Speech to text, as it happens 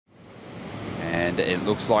And it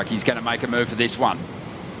looks like he's going to make a move for this one.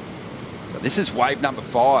 So this is wave number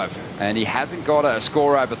 5, and he hasn't got a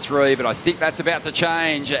score over 3, but I think that's about to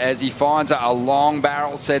change as he finds a long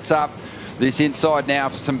barrel, sets up this inside now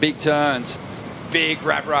for some big turns. Big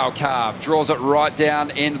grab rail carve, draws it right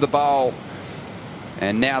down into the bowl,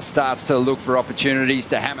 and now starts to look for opportunities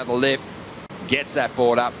to hammer the lip. Gets that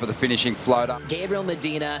board up for the finishing floater. Gabriel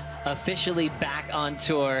Medina officially back on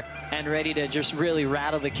tour and ready to just really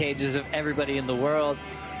rattle the cages of everybody in the world.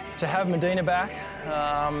 To have Medina back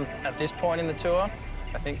at this point in the tour,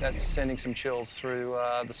 I think that's sending some chills through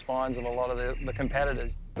the spines of a lot of the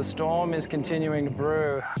competitors. The storm is continuing to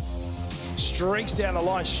brew. Streaks down the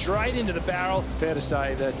line, straight into the barrel. Fair to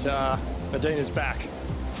say that Medina's back.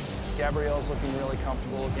 Gabriel's looking really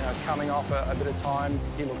comfortable, you know, coming off a bit of time.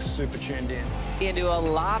 He looks super tuned in. Into a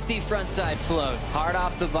lofty frontside float. Hard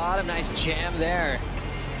off the bottom, nice jam there.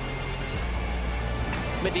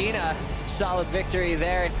 Medina, solid victory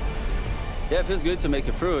there. Yeah, it feels good to make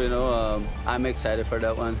it through, you know. I'm excited for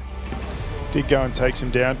that one. Did go and take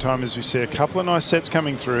some downtime as we see a couple of nice sets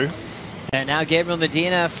coming through. And now Gabriel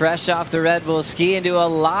Medina, fresh off the Red Bull ski, into a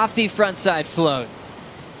lofty frontside float.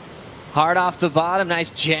 Hard off the bottom, nice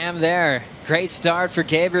jam there. Great start for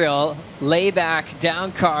Gabriel. Layback,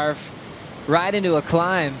 down carve, right into a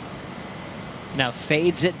climb. Now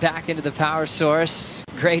fades it back into the power source.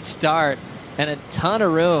 Great start, and a ton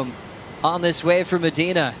of room on this wave for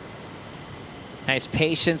Medina. Nice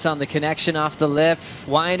patience on the connection off the lip.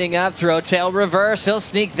 Winding up, throw tail reverse. He'll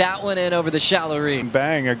sneak that one in over the shallow reef.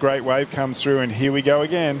 Bang, a great wave comes through, and here we go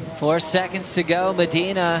again. 4 seconds to go.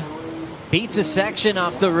 Medina beats a section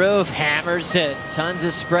off the roof, hammers it. Tons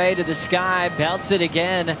of spray to the sky, belts it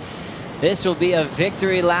again. This will be a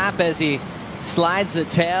victory lap as he slides the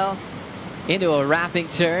tail into a wrapping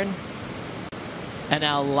turn. And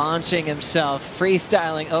now launching himself,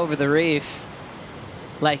 freestyling over the reef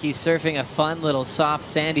like he's surfing a fun little soft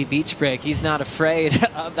sandy beach break. He's not afraid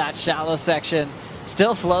of that shallow section.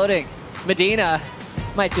 Still floating. Medina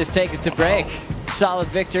might just take us to break. Solid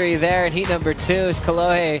victory there in heat number 2 as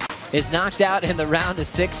Kolohe is knocked out in the round of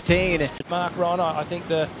 16. Mark Ron, I think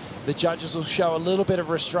the judges will show a little bit of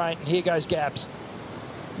restraint, and here goes Gabs.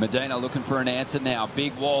 Medina looking for an answer now.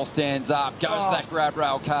 Big wall stands up, goes to that grab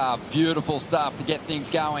rail carve. Beautiful stuff to get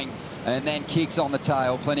things going, and then kicks on the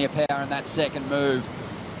tail. Plenty of power in that second move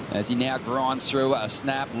as he now grinds through a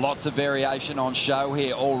snap. Lots of variation on show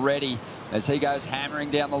here already as he goes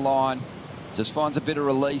hammering down the line. Just finds a bit of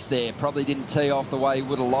release there. Probably didn't tee off the way he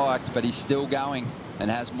would have liked, but he's still going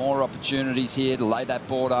and has more opportunities here to lay that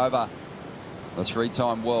board over. The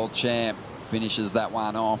 3-time world champ finishes that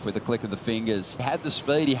one off with a click of the fingers. He had the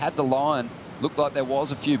speed, he had the line. Looked like there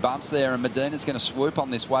was a few bumps there, and Medina's going to swoop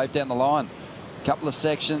on this wave down the line. Couple of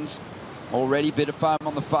sections, already bit of foam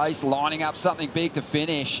on the face, lining up something big to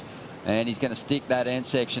finish, and he's going to stick that end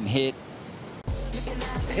section hit.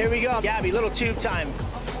 Here we go, Gabby, little tube time.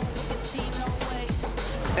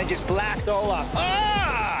 And just blast all up.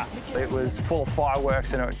 Ah! It was full of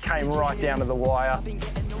fireworks and it came right down to the wire.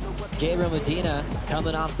 Gabriel Medina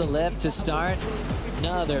coming off the lip to start.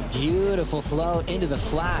 Another beautiful float into the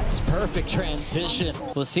flats. Perfect transition.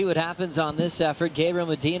 We'll see what happens on this effort. Gabriel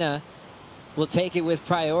Medina will take it with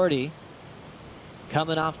priority.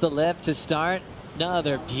 Coming off the lip to start.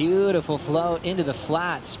 Another beautiful float into the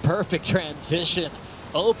flats. Perfect transition.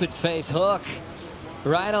 Open face hook.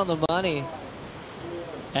 Right on the money.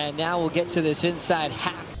 And now we'll get to this inside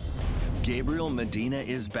hack. Gabriel Medina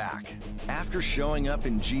is back. After showing up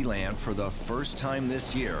in G-Land for the first time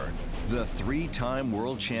this year, the 3-time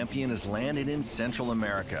world champion has landed in Central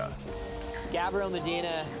America. Gabriel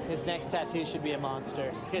Medina, his next tattoo should be a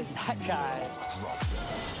monster. Because that guy.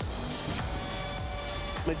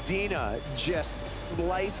 Medina just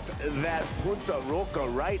sliced that Punta Roca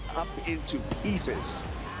right up into pieces.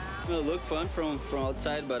 It'll look fun from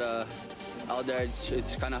outside, but out there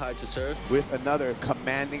it's kind of hard to surf. With another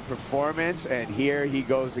commanding performance, and here he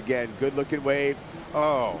goes again. Good looking wave.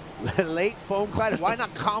 Oh, late foam glide. Why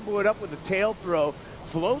not combo it up with a tail throw?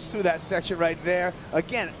 Flows through that section right there.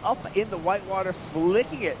 Again, up in the whitewater,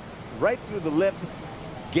 flicking it right through the lip.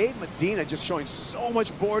 Gabe Medina just showing so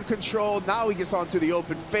much board control. Now he gets onto the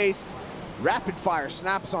open face. Rapid fire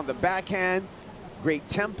snaps on the backhand. Great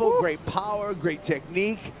tempo, great power, great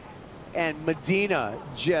technique. And Medina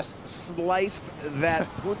just sliced that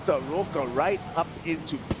Punta Roca right up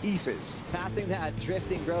into pieces. Passing that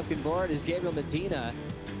drifting broken board is Gabriel Medina.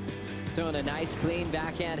 Throwing a nice clean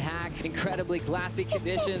backhand hack. Incredibly glassy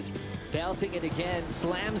conditions. Belting it again.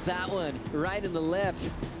 Slams that one right in the lip.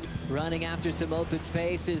 Running after some open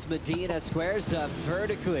faces. Medina squares up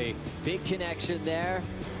vertically. Big connection there.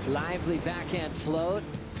 lively backhand float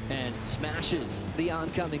and smashes the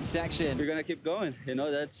oncoming section. We're gonna keep going. You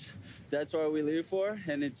know, that's what we live for,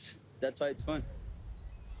 and that's why it's fun.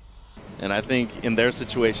 And I think in their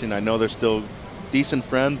situation, I know they're still decent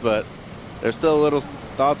friends, but there's still a little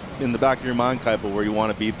thoughts in the back of your mind, Keipel, where you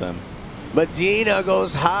want to beat them. Medina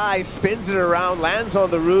goes high, spins it around, lands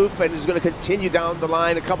on the roof, and is going to continue down the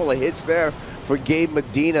line. A couple of hits there for Gabe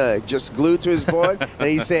Medina, just glued to his board. And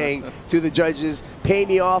he's saying to the judges, pay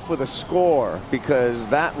me off with a score, because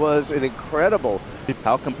that was an incredible.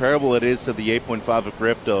 How comparable it is to the 8.5 of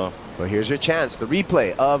Grifto. Well, here's your chance, the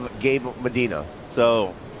replay of Gabe Medina.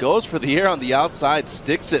 So goes for the air on the outside,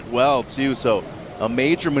 sticks it well too, so a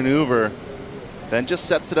major maneuver. Then just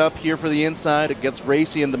sets it up here for the inside. It gets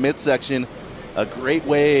racy in the midsection. A great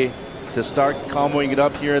way to start comboing it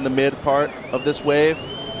up here in the mid part of this wave.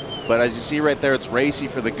 But as you see right there, it's racy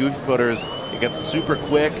for the goofy footers. It gets super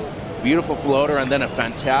quick, beautiful floater, and then a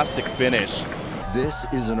fantastic finish. This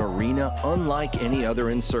is an arena unlike any other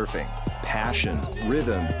in surfing. Passion,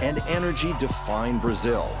 rhythm, and energy define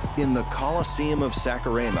Brazil in the Coliseum of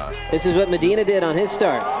Saquarema. This is what Medina did on his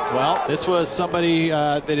start. Well, this was somebody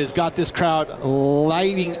that has got this crowd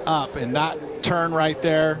lighting up, and that turn right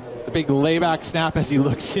there, the big layback snap as he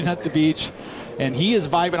looks in at the beach, and he is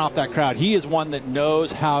vibing off that crowd. He is one that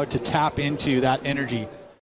knows how to tap into that energy.